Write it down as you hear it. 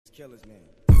Killer's name.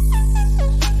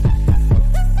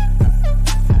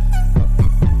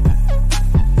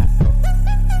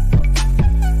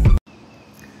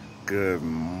 Good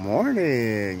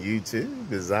morning,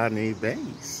 YouTube. Is I Need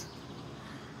Bass.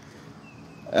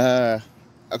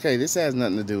 Okay, this has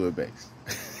nothing to do with bass.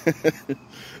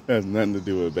 Has nothing to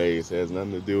do with bass. Has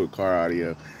nothing to do with car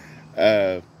audio.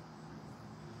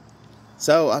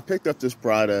 So I picked up this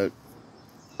product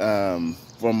from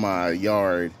my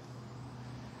yard,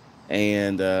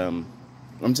 and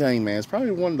I'm telling you, man, it's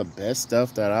probably one of the best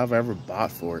stuff that I've ever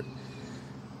bought for it.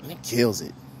 And it kills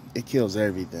it. It kills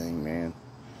everything, man.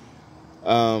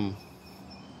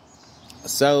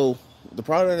 So the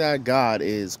product that I got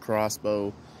is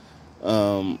Crossbow.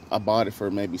 I bought it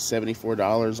for maybe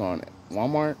 $74 on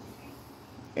Walmart,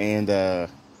 and it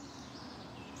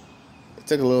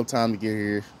took a little time to get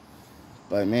here,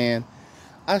 but man,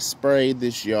 I sprayed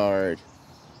this yard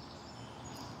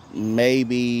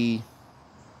maybe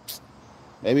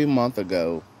a month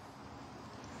ago,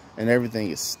 and everything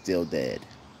is still dead.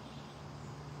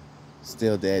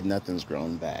 Still dead. Nothing's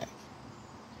grown back.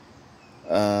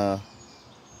 I'm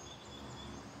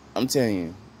telling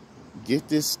you, get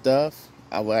this stuff.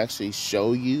 I will actually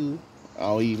show you.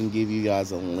 I'll even give you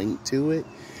guys a link to it.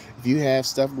 If you have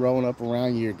stuff growing up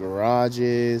around your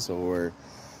garages, or,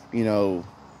 you know,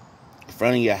 in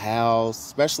front of your house,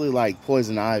 especially like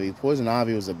poison ivy. Poison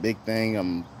ivy was a big thing.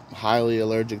 I'm highly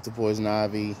allergic to poison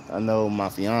ivy. I know my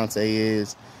fiance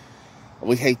is.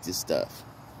 We hate this stuff.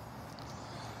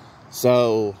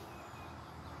 So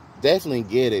definitely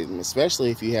get it,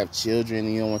 especially if you have children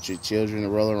and you don't want your children to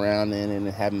roll around in and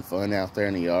having fun out there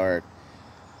in the yard.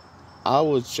 I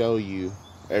would show you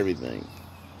everything.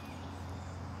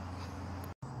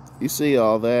 You see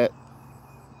all that?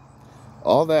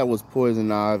 All that was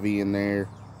poison ivy in there.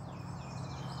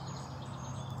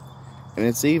 And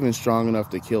it's even strong enough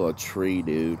to kill a tree,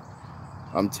 dude.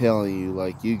 I'm telling you,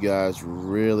 like, you guys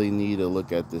really need to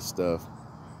look at this stuff.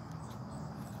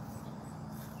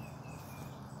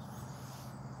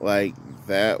 Like,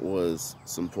 that was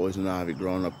some poison ivy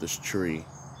growing up this tree.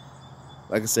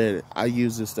 Like I said, I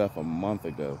used this stuff a month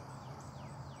ago.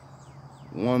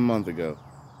 1 month ago.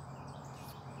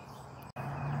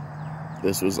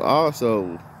 This was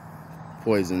also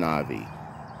poison ivy.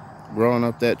 Growing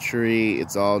up that tree,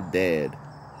 it's all dead.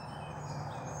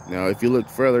 Now, if you look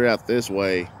further out this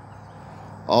way,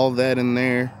 all that in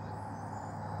there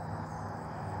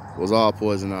was all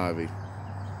poison ivy.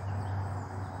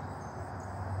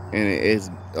 And it is,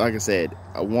 like I said,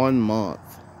 1 month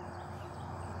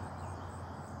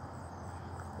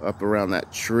up around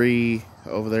that tree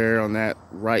over there on that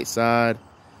right side.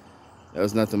 That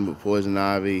was nothing but poison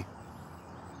ivy.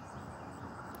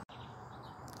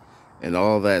 And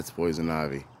all that's poison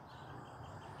ivy.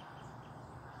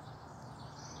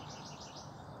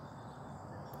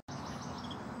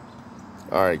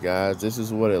 Alright guys, this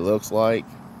is what it looks like.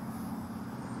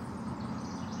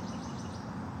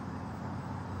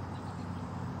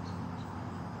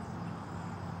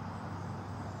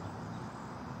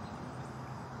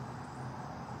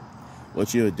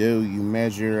 What you'll do, you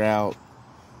measure out,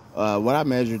 what I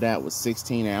measured out was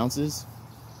 16 ounces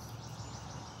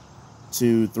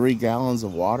to 3 gallons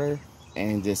of water,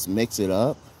 and just mix it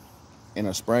up in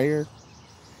a sprayer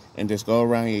and just go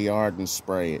around your yard and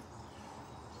spray it.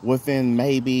 Within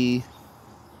maybe,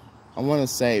 I want to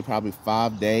say probably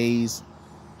 5 days,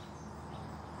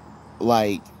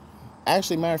 like,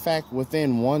 actually, matter of fact,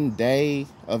 within 1 day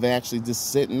of actually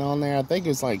just sitting on there, I think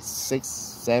it's like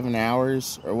 6-7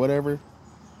 hours or whatever,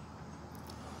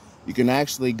 you can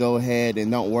actually go ahead and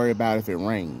don't worry about if it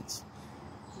rains,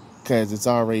 because it's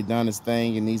already done its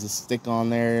thing. It needs to stick on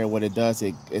there. What it does,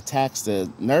 it attacks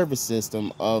the nervous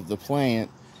system of the plant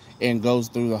and goes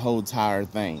through the whole entire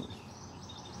thing.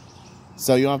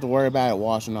 So you don't have to worry about it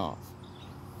washing off.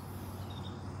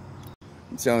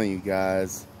 I'm telling you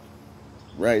guys,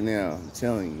 right now, I'm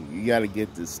telling you, you got to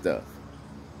get this stuff.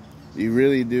 You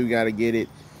really do got to get it.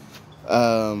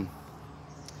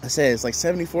 I said it's like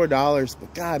 $74,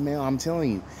 but God, man, I'm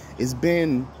telling you, it's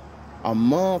been a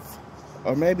month,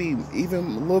 or maybe even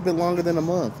a little bit longer than a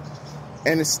month,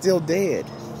 and it's still dead.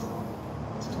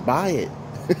 Buy it.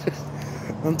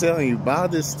 I'm telling you, buy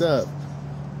this stuff.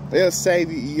 It'll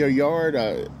save your yard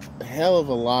a hell of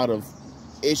a lot of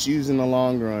issues in the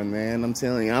long run, man. I'm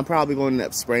telling you, I'm probably going to end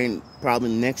up spraying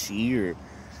probably next year.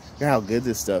 Look how good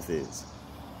this stuff is.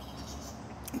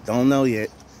 Don't know yet,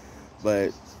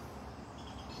 but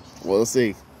we'll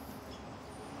see.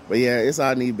 But yeah, it's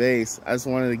I Need Bass. I just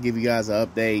wanted to give you guys an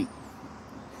update,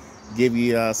 give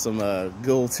you some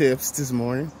good tips this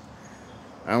morning.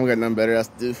 I don't got nothing better else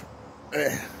to do.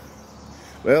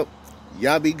 Well,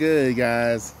 y'all be good,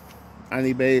 guys. I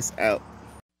need base out.